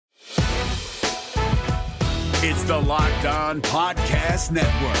It's the Locked On Podcast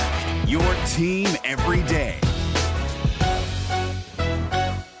Network, your team every day.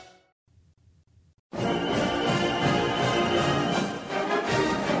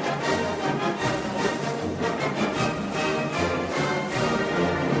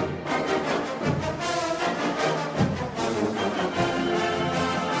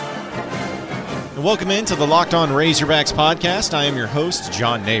 Welcome into the Locked On Razorbacks podcast. I am your host,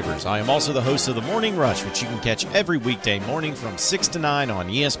 John Neighbors. I am also the host of The Morning Rush, which you can catch every weekday morning from 6 to 9 on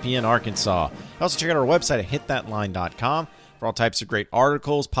ESPN Arkansas. Also check out our website at hitthatline.com for all types of great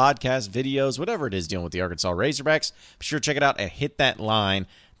articles, podcasts, videos, whatever it is dealing with the Arkansas Razorbacks. Be sure to check it out at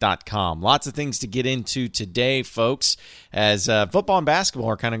hitthatline.com. Lots of things to get into today, folks, as football and basketball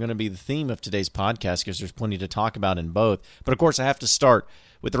are kind of going to be the theme of today's podcast because there's plenty to talk about in both. But, of course, I have to start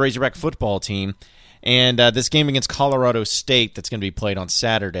with the Razorback football team and this game against Colorado State that's going to be played on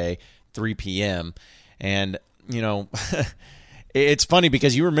Saturday, 3 p.m. And, you know, it's funny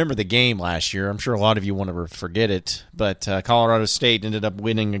because you remember the game last year. I'm sure a lot of you want to forget it, but Colorado State ended up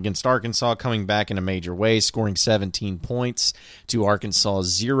winning against Arkansas, coming back in a major way, scoring 17 points to Arkansas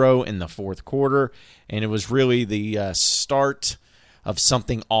 0 in the fourth quarter. And it was really the start of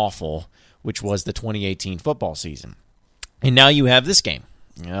something awful, which was the 2018 football season. And now you have this game.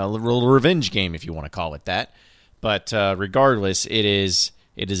 A little revenge game, if you want to call it that. But regardless, it is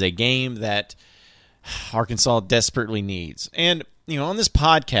a game that Arkansas desperately needs. And, you know, on this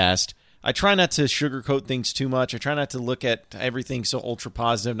podcast, I try not to sugarcoat things too much. I try not to look at everything so ultra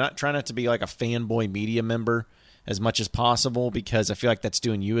positive. Try not to be like a fanboy media member as much as possible because I feel like that's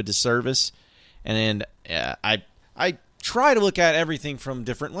doing you a disservice. And I try to look at everything from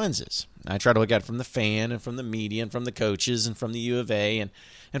different lenses. I try to look at it from the fan and from the media and from the coaches and from the U of A and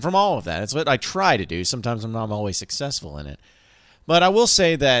from all of that. That's what I try to do. Sometimes I'm not always successful in it. But I will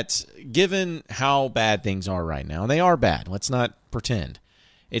say that given how bad things are right now, and they are bad, let's not pretend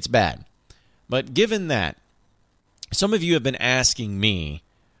it's bad. But given that, some of you have been asking me,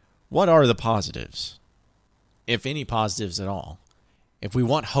 what are the positives? If any positives at all. If we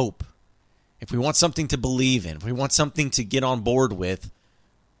want hope, if we want something to believe in, if we want something to get on board with,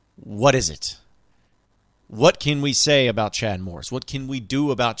 what is it? What can we say about Chad Morris? What can we do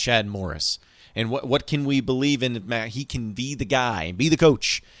about Chad Morris? And what can we believe in that he can be the guy and be the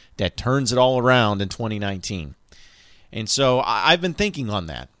coach that turns it all around in 2019? And so I've been thinking on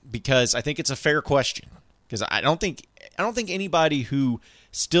that because I think it's a fair question. Because I don't think anybody who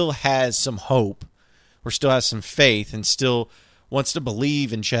still has some hope or still has some faith and still wants to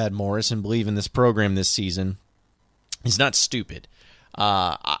believe in Chad Morris and believe in this program this season is not stupid.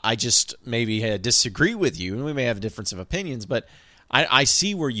 I just maybe disagree with you, and we may have a difference of opinions, but I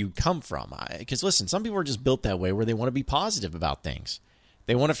see where you come from. Because, listen, some people are just built that way where they want to be positive about things.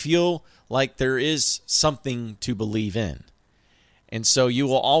 They want to feel like there is something to believe in. And so you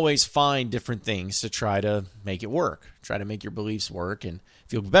will always find different things to try to make it work, try to make your beliefs work and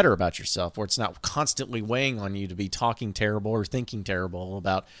feel better about yourself, where it's not constantly weighing on you to be talking terrible or thinking terrible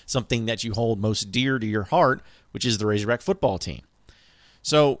about something that you hold most dear to your heart, which is the Razorback football team.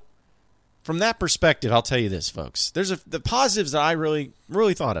 So from that perspective, I'll tell you this, folks. There's the positives that I really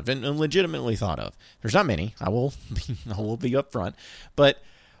thought of and legitimately thought of. There's not many. I will be upfront. But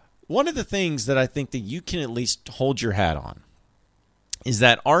one of the things that I think that you can at least hold your hat on is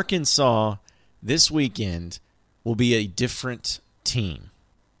that Arkansas this weekend will be a different team.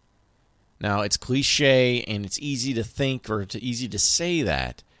 Now, it's cliche and it's easy to think or easy to say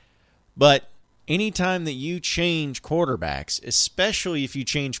that, but anytime that you change quarterbacks, especially if you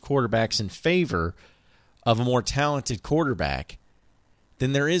change quarterbacks in favor of a more talented quarterback,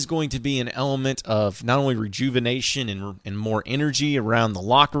 then there is going to be an element of not only rejuvenation and more energy around the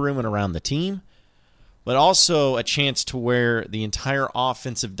locker room and around the team, but also a chance to where the entire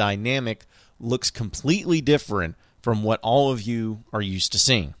offensive dynamic looks completely different from what all of you are used to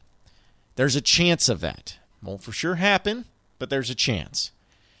seeing. There's a chance of that. Won't for sure happen, but there's a chance.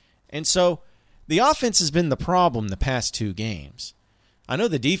 And so the offense has been the problem the past two games. I know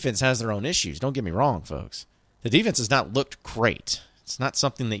the defense has their own issues. Don't get me wrong, folks. The defense has not looked great. It's not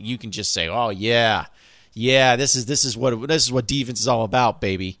something that you can just say, "Oh yeah, this is what defense is all about,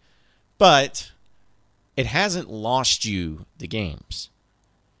 baby." But it hasn't lost you the games.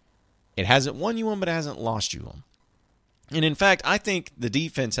 It hasn't won you them, but it hasn't lost you them. And in fact, I think the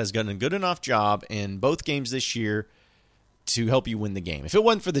defense has done a good enough job in both games this year to help you win the game. If it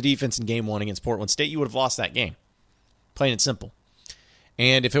wasn't for the defense in game one against Portland State, you would have lost that game. Plain and simple.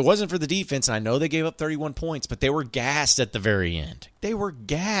 And if it wasn't for the defense, and I know they gave up 31 points, but they were gassed at the very end. They were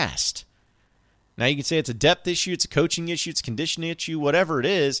gassed. Now you can say it's a depth issue, it's a coaching issue, it's a conditioning issue, whatever it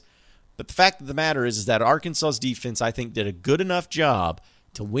is, But the fact of the matter is that Arkansas's defense, I think, did a good enough job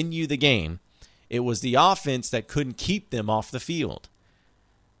to win you the game. It was the offense that couldn't keep them off the field.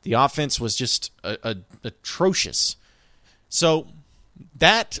 The offense was just atrocious. So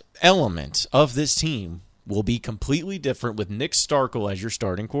that element of this team will be completely different with Nick Starkel as your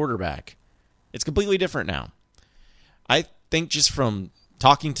starting quarterback. It's completely different now. I think just from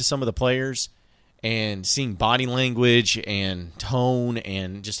talking to some of the players and seeing body language and tone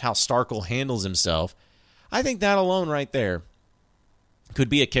and just how Starkel handles himself, I think that alone right there could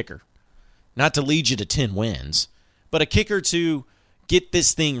be a kicker. Not to lead you to 10 wins, but a kicker to get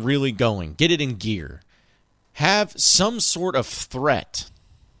this thing really going, get it in gear, have some sort of threat,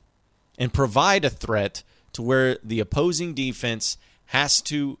 and provide a threat to where the opposing defense has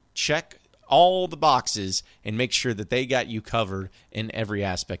to check all the boxes and make sure that they got you covered in every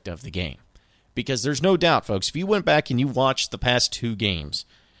aspect of the game. Because there's no doubt, folks, if you went back and you watched the past 2 games,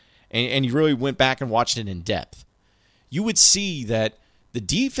 and you really went back and watched it in depth, you would see that the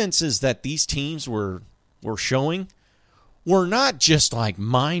defenses that these teams were showing were not just like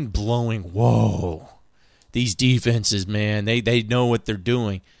mind-blowing, whoa, these defenses, man, they know what they're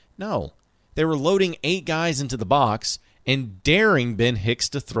doing. No, they were loading 8 guys into the box and daring Ben Hicks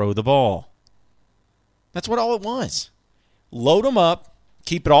to throw the ball. That's what all it was. Load them up,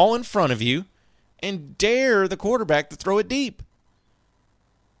 keep it all in front of you, and dare the quarterback to throw it deep.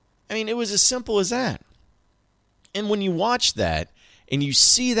 I mean, it was as simple as that. And when you watch that and you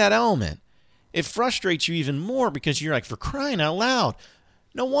see that element, it frustrates you even more because you're like, for crying out loud,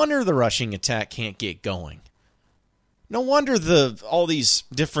 no wonder the rushing attack can't get going. No wonder all these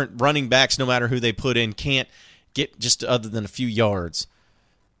different running backs, no matter who they put in, can't get just other than a few yards.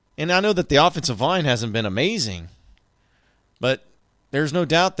 And I know that the offensive line hasn't been amazing, but there's no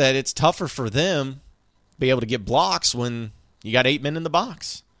doubt that it's tougher for them to be able to get blocks when you got 8 men in the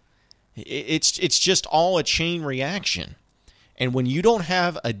box. It's just all a chain reaction. And when you don't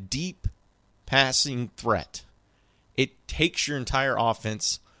have a deep passing threat, it takes your entire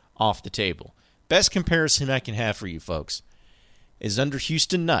offense off the table. Best comparison I can have for you folks is under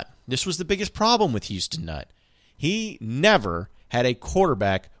Houston Nutt. This was the biggest problem with Houston Nutt. He never had a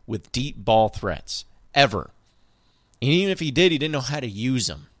quarterback with deep ball threats, ever. And even if he did, he didn't know how to use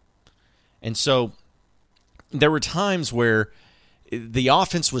them. And so there were times where the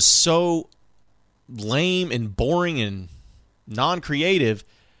offense was so lame and boring and non-creative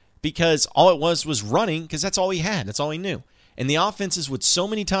because all it was running, because that's all he had. That's all he knew. And the offenses would so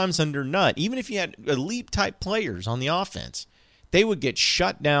many times under Nutt, even if you had elite-type players on the offense, they would get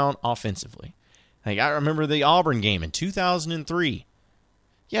shut down offensively. Like I remember the Auburn game in 2003.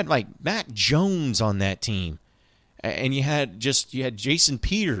 You had like Matt Jones on that team. And you had Jason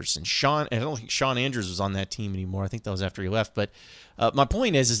Peters and Sean. I don't think Sean Andrews was on that team anymore. I think that was after he left. But my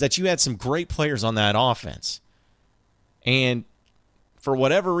point is that you had some great players on that offense, and for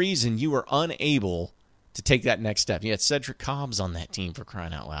whatever reason, you were unable to take that next step. You had Cedric Cobbs on that team, for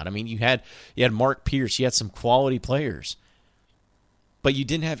crying out loud. I mean, you had Mark Pierce. You had some quality players, but you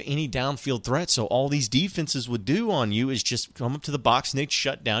didn't have any downfield threats. So all these defenses would do on you is just come up to the box and they'd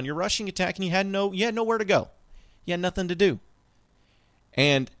shut down your rushing attack, and you had nowhere to go. You had nothing to do.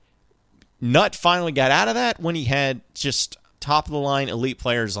 And Nutt finally got out of that when he had just top-of-the-line elite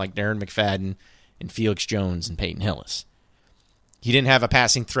players like Darren McFadden and Felix Jones and Peyton Hillis. He didn't have a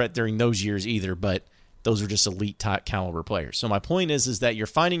passing threat during those years either, but those are just elite top caliber players. So my point is that you're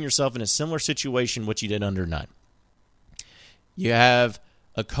finding yourself in a similar situation what you did under Nutt. You have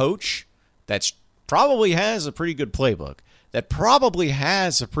a coach that probably has a pretty good playbook, that probably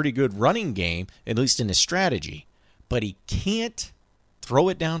has a pretty good running game, at least in his strategy, but he can't throw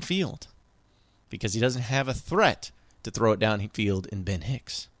it downfield because he doesn't have a threat to throw it downfield in Ben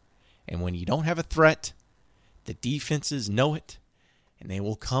Hicks. And when you don't have a threat, the defenses know it, and they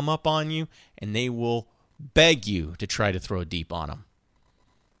will come up on you, and they will beg you to try to throw deep on them.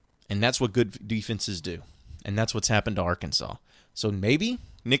 And that's what good defenses do. And that's what's happened to Arkansas. So maybe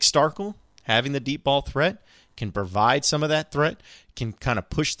Nick Starkel, having the deep ball threat, can provide some of that threat, can kind of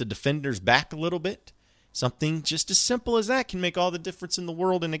push the defenders back a little bit. Something just as simple as that can make all the difference in the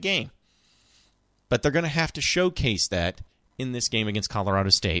world in a game. But they're going to have to showcase that in this game against Colorado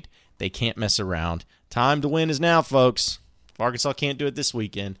State. They can't mess around. Time to win is now, folks. If Arkansas can't do it this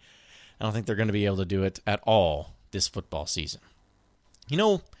weekend, I don't think they're going to be able to do it at all this football season. You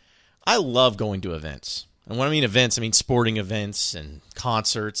know, I love going to events. And when I mean events, I mean sporting events and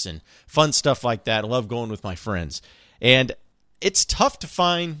concerts and fun stuff like that. I love going with my friends. And it's tough to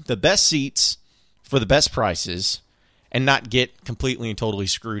find the best seats for the best prices and not get completely and totally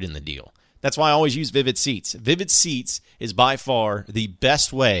screwed in the deal. That's why I always use Vivid Seats. Vivid Seats is by far the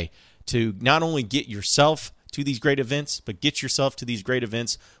best way to not only get yourself to these great events, but get yourself to these great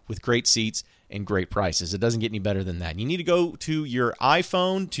events with great seats and great prices. It doesn't get any better than that. You need to go to your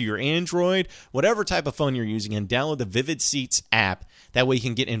iPhone, to your Android, whatever type of phone you're using, and download the Vivid Seats app. That way you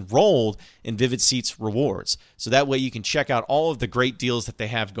can get enrolled in Vivid Seats Rewards. So that way you can check out all of the great deals that they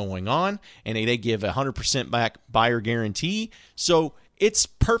have going on, and they give a 100% back buyer guarantee. So it's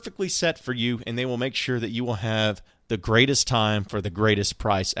perfectly set for you, and they will make sure that you will have the greatest time for the greatest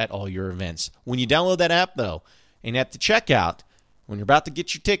price at all your events. When you download that app, though, and at the checkout, when you're about to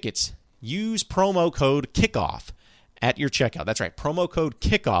get your tickets, use promo code KICKOFF at your checkout. That's right, promo code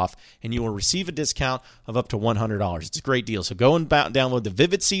KICKOFF, and you will receive a discount of up to $100. It's a great deal. So go and download the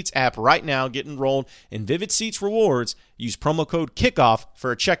Vivid Seats app right now. Get enrolled in Vivid Seats Rewards. Use promo code KICKOFF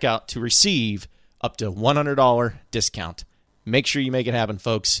for a checkout to receive up to $100 discount. Make sure you make it happen,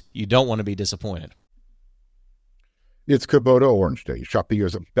 folks. You don't want to be disappointed. It's Kubota Orange Day. Shop the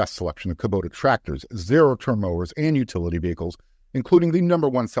year's best selection of Kubota tractors, zero-turn mowers, and utility vehicles, including the number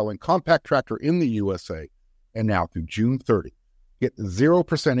one selling compact tractor in the USA. And now through June 30, get 0%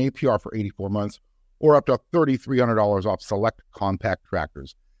 APR for 84 months or up to $3,300 off select compact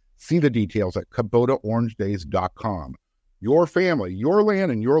tractors. See the details at KubotaOrangeDays.com. Your family, your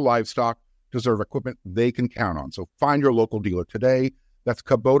land, and your livestock deserve equipment they can count on. So find your local dealer today. That's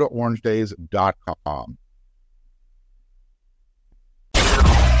KubotaOrangeDays.com.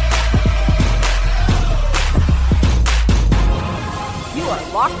 You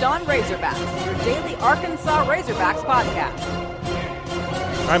are Locked On Razorbacks, your daily Arkansas Razorbacks podcast.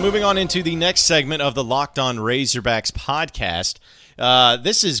 All right, moving on into the next segment of the Locked On Razorbacks podcast.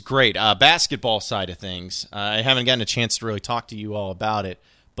 This is great. Basketball side of things. I haven't gotten a chance to really talk to you all about it,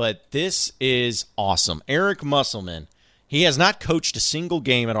 but this is awesome. Eric Musselman, he has not coached a single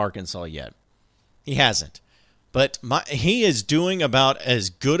game at Arkansas yet. He hasn't. But he is doing about as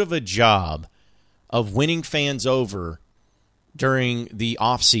good of a job of winning fans over during the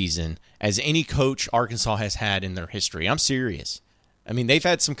offseason as any coach Arkansas has had in their history. I'm serious. I mean, they've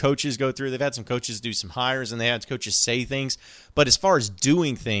had some coaches go through. They've had some coaches do some hires, and they had coaches say things. But as far as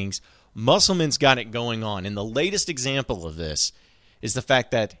doing things, Musselman's got it going on. And the latest example of this is the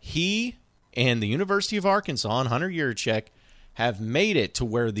fact that he and the University of Arkansas and Hunter Yurachek have made it to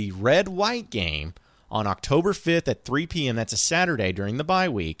where the red-white game on October 5th at 3 p.m., that's a Saturday during the bye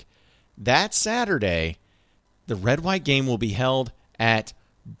week, that Saturday, the red-white game will be held at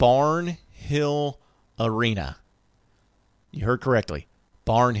Barnhill Arena. You heard correctly.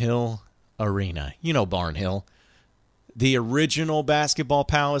 Barnhill Arena. You know Barnhill. The original basketball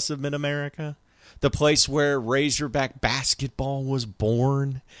palace of Mid-America. The place where Razorback basketball was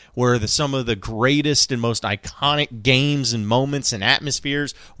born. Where some of the greatest and most iconic games and moments and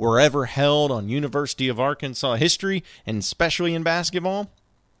atmospheres were ever held on University of Arkansas history, and especially in basketball.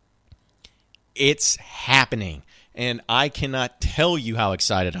 It's happening. And I cannot tell you how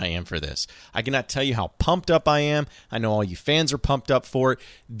excited I am for this. I cannot tell you how pumped up I am. I know all you fans are pumped up for it.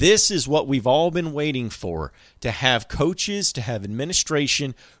 This is what we've all been waiting for, to have coaches, to have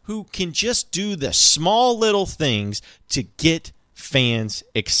administration who can just do the small little things to get fans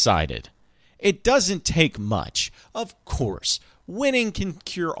excited. It doesn't take much. Of course, winning can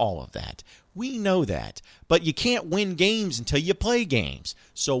cure all of that. We know that. But you can't win games until you play games.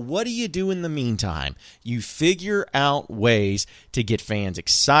 So what do you do in the meantime? You figure out ways to get fans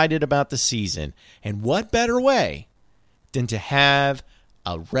excited about the season. And what better way than to have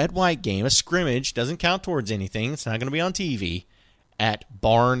a red-white game, a scrimmage, doesn't count towards anything, it's not going to be on TV, at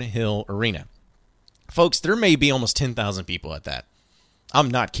Barnhill Arena. Folks, there may be almost 10,000 people at that. I'm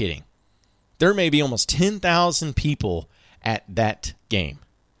not kidding. There may be almost 10,000 people at that game.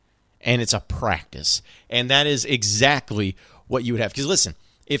 And it's a practice. And that is exactly what you would have. Because listen,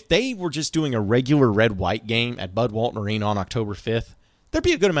 if they were just doing a regular red-white game at Bud Walton Arena on October 5th, there'd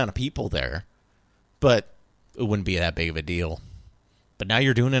be a good amount of people there. But it wouldn't be that big of a deal. But now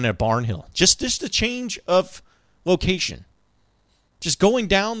you're doing it at Barnhill. Just a change of location. Just going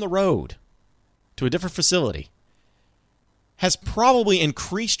down the road to a different facility has probably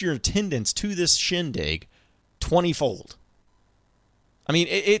increased your attendance to this shindig 20-fold. I mean,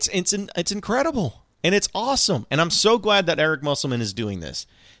 it's incredible, and it's awesome, and I'm so glad that Eric Musselman is doing this.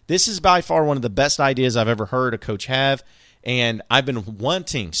 This is by far one of the best ideas I've ever heard a coach have, and I've been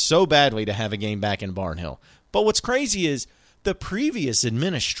wanting so badly to have a game back in Barnhill. But what's crazy is the previous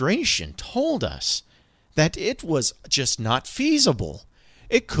administration told us that it was just not feasible.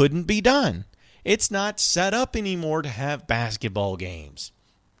 It couldn't be done. It's not set up anymore to have basketball games.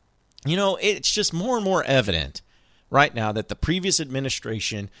 You know, it's just more and more evident right now that the previous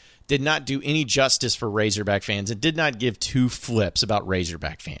administration did not do any justice for Razorback fans and did not give two flips about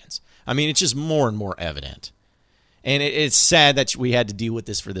Razorback fans. I mean, it's just more and more evident. And it's sad that we had to deal with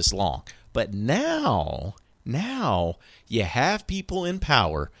this for this long. But now you have people in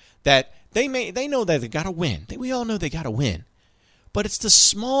power that they know that they got to win. We all know they got to win. But it's the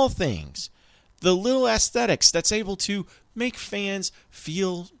small things, the little aesthetics that's able to make fans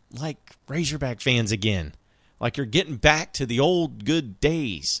feel like Razorback fans again. Like you're getting back to the old good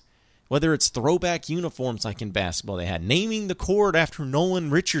days. Whether it's throwback uniforms like in basketball they had, naming the court after Nolan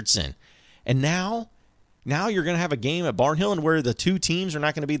Richardson. And now you're going to have a game at Barnhill and where the two teams are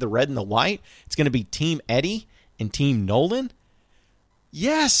not going to be the red and the white. It's going to be Team Eddie and Team Nolan.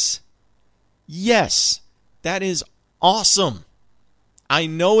 Yes, that is awesome. I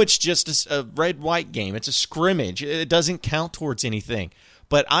know it's just a red-white game. It's a scrimmage. It doesn't count towards anything.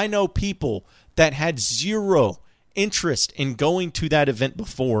 But I know people that had zero interest in going to that event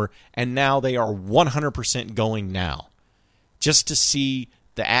before, and now they are 100% going now. Just to see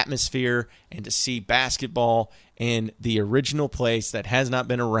the atmosphere and to see basketball in the original place that has not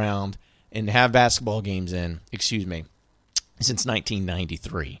been around and have basketball games in, since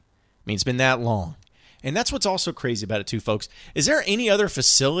 1993. I mean, it's been that long. And that's what's also crazy about it too, folks. Is there any other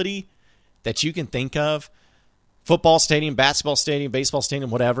facility that you can think of, football stadium, basketball stadium, baseball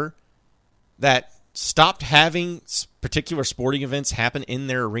stadium, whatever, that stopped having particular sporting events happen in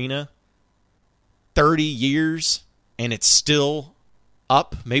their arena 30 years and it's still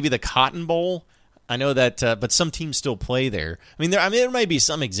up? Maybe the Cotton Bowl. I know that, but some teams still play there. There may be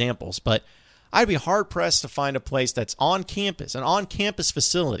some examples, but I'd be hard-pressed to find a place that's on campus, an on-campus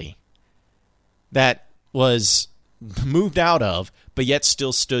facility that was moved out of, but yet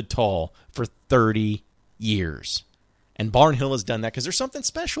still stood tall for 30 years. And Barnhill has done that because there's something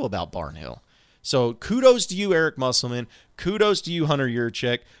special about Barnhill. So kudos to you, Eric Musselman. Kudos to you, Hunter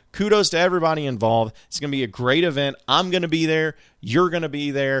Yurchek. Kudos to everybody involved. It's going to be a great event. I'm going to be there. You're going to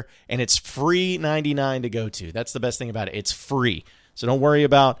be there. And it's free $99 to go to. That's the best thing about it. It's free. So don't worry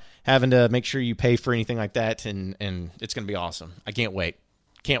about having to make sure you pay for anything like that. And it's going to be awesome. I can't wait.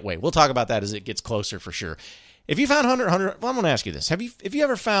 Can't wait. We'll talk about that as it gets closer for sure. If you found $100, well, I'm going to ask you this. If you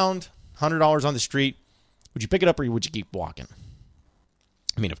ever found $100 on the street, would you pick it up or would you keep walking?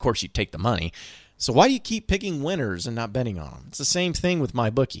 I mean, of course, you'd take the money. So why do you keep picking winners and not betting on them? It's the same thing with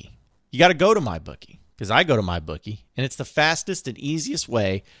MyBookie. You got to go to MyBookie because I go to MyBookie, and it's the fastest and easiest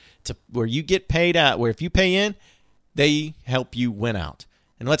way to where you get paid out, where if you pay in, they help you win out.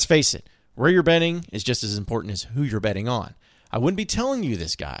 And let's face it, where you're betting is just as important as who you're betting on. I wouldn't be telling you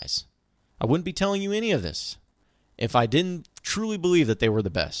this, guys. I wouldn't be telling you any of this if I didn't truly believe that they were the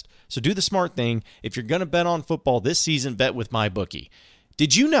best. So do the smart thing. If you're going to bet on football this season, bet with MyBookie.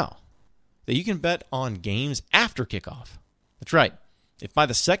 Did you know that you can bet on games after kickoff? That's right. If by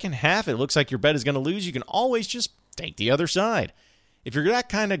the second half it looks like your bet is going to lose, you can always just take the other side. If you're that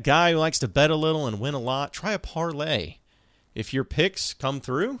kind of guy who likes to bet a little and win a lot, try a parlay. If your picks come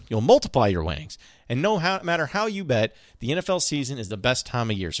through, you'll multiply your winnings. And no matter how you bet, the NFL season is the best time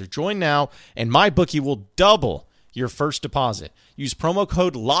of year. So join now, and MyBookie will double your first deposit. Use promo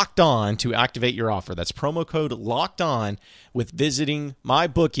code LOCKEDON to activate your offer. That's promo code LOCKEDON. With visiting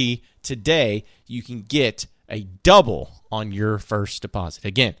MyBookie today, you can get a double on your first deposit.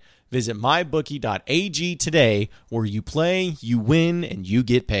 Again, visit mybookie.ag today, where you play, you win, and you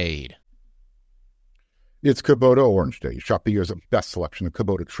get paid. It's Kubota Orange Day. Shop the year's best selection of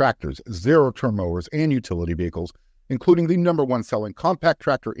Kubota tractors, zero-turn mowers, and utility vehicles, including the #1 selling compact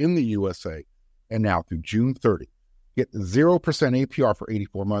tractor in the USA. And now through June 30, get 0% APR for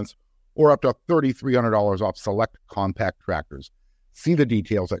 84 months or up to $3,300 off select compact tractors. See the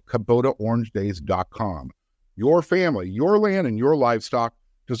details at KubotaOrangeDays.com. Your family, your land, and your livestock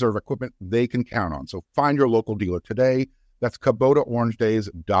deserve equipment they can count on. So find your local dealer today. That's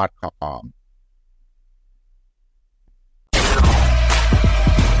KubotaOrangeDays.com.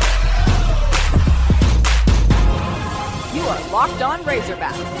 You are Locked On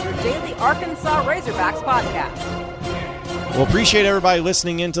Razorbacks, your daily Arkansas Razorbacks podcast. Well, appreciate everybody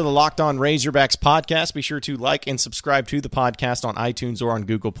listening into the Locked On Razorbacks podcast. Be sure to like and subscribe to the podcast on iTunes or on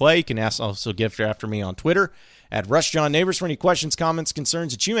Google Play. You can also get after me on Twitter at RushJohnNeighbors for any questions, comments,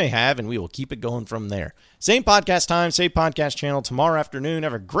 concerns that you may have, and we will keep it going from there. Same podcast time, same podcast channel tomorrow afternoon.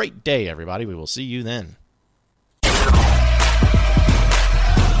 Have a great day, everybody. We will see you then.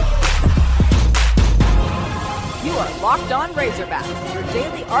 You are Locked On Razorbacks, your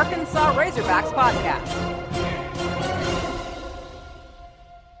daily Arkansas Razorbacks podcast.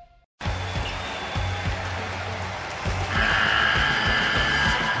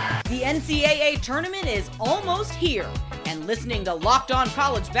 The NCAA tournament is almost here, and listening to Locked On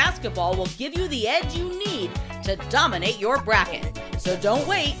College Basketball will give you the edge you need to dominate your bracket. So don't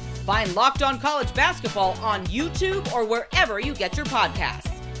wait. Find Locked On College Basketball on YouTube or wherever you get your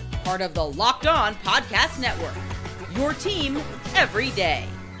podcasts. Part of the Locked On Podcast Network. Your team every day.